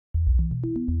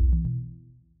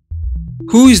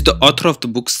Who is the author of the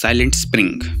book Silent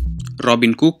Spring?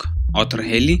 Robin Cook, Arthur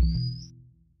Haley,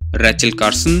 Rachel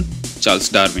Carson, Charles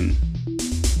Darwin.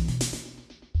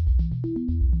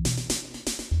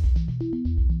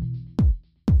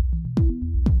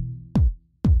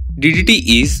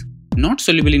 DDT is not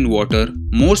soluble in water,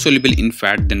 more soluble in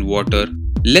fat than water,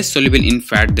 less soluble in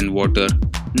fat than water,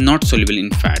 not soluble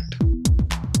in fat.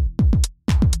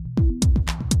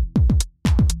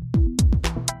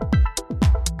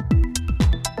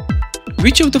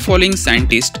 Which of the following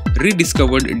scientists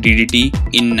rediscovered DDT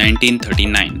in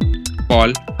 1939?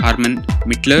 Paul Harman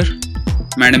Mittler,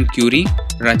 Madame Curie,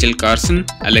 Rachel Carson,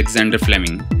 Alexander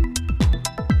Fleming.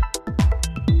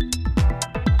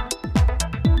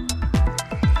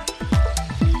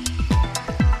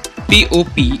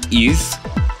 POP is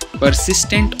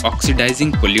persistent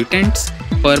oxidizing pollutants,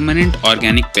 permanent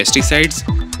organic pesticides,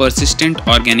 persistent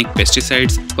organic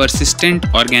pesticides, persistent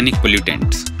organic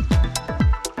pollutants.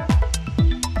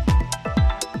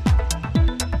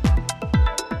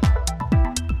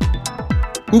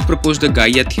 Who proposed the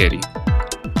Gaia theory?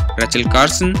 Rachel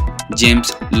Carson,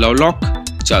 James Lovelock,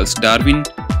 Charles Darwin,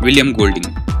 William Golding.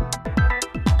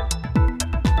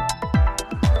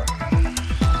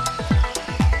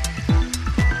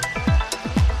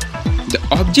 The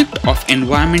object of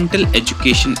environmental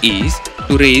education is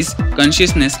to raise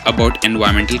consciousness about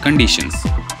environmental conditions,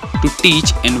 to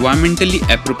teach environmentally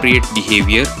appropriate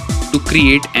behavior, to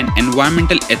create an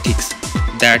environmental ethics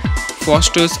that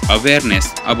fosters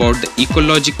awareness about the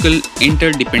ecological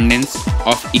interdependence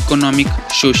of economic,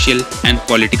 social, and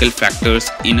political factors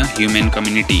in a human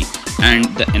community and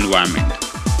the environment.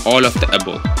 All of the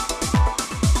above.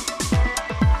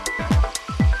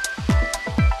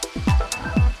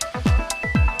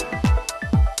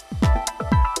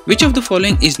 Which of the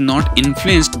following is not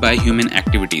influenced by human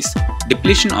activities?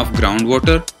 Depletion of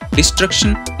groundwater,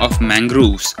 destruction of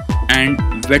mangroves and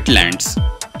wetlands,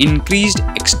 increased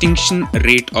extinction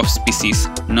rate of species,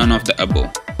 none of the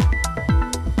above.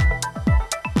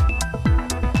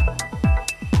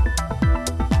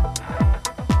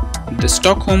 The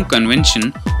Stockholm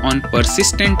Convention on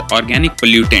Persistent Organic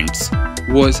Pollutants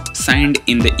was signed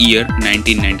in the year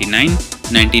 1999,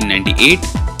 1998,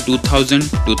 2000,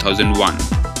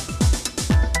 2001.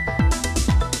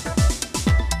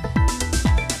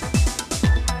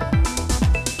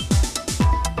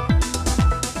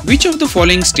 Which of the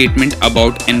following statement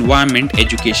about environment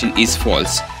education is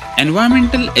false?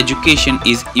 Environmental education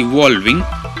is evolving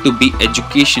to be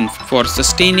education for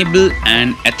sustainable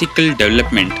and ethical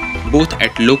development both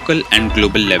at local and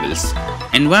global levels.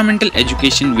 Environmental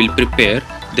education will prepare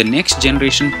the next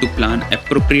generation to plan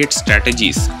appropriate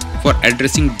strategies for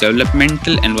addressing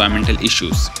developmental environmental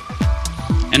issues.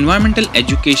 Environmental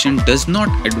education does not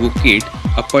advocate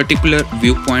a particular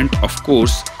viewpoint of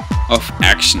course of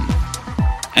action.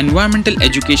 Environmental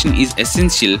education is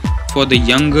essential for the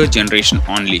younger generation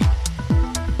only.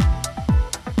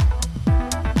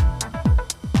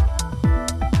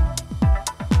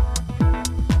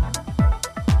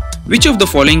 Which of the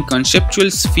following conceptual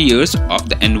spheres of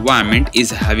the environment is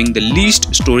having the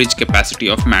least storage capacity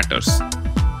of matters?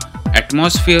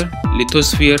 Atmosphere,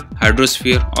 lithosphere,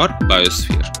 hydrosphere, or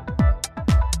biosphere?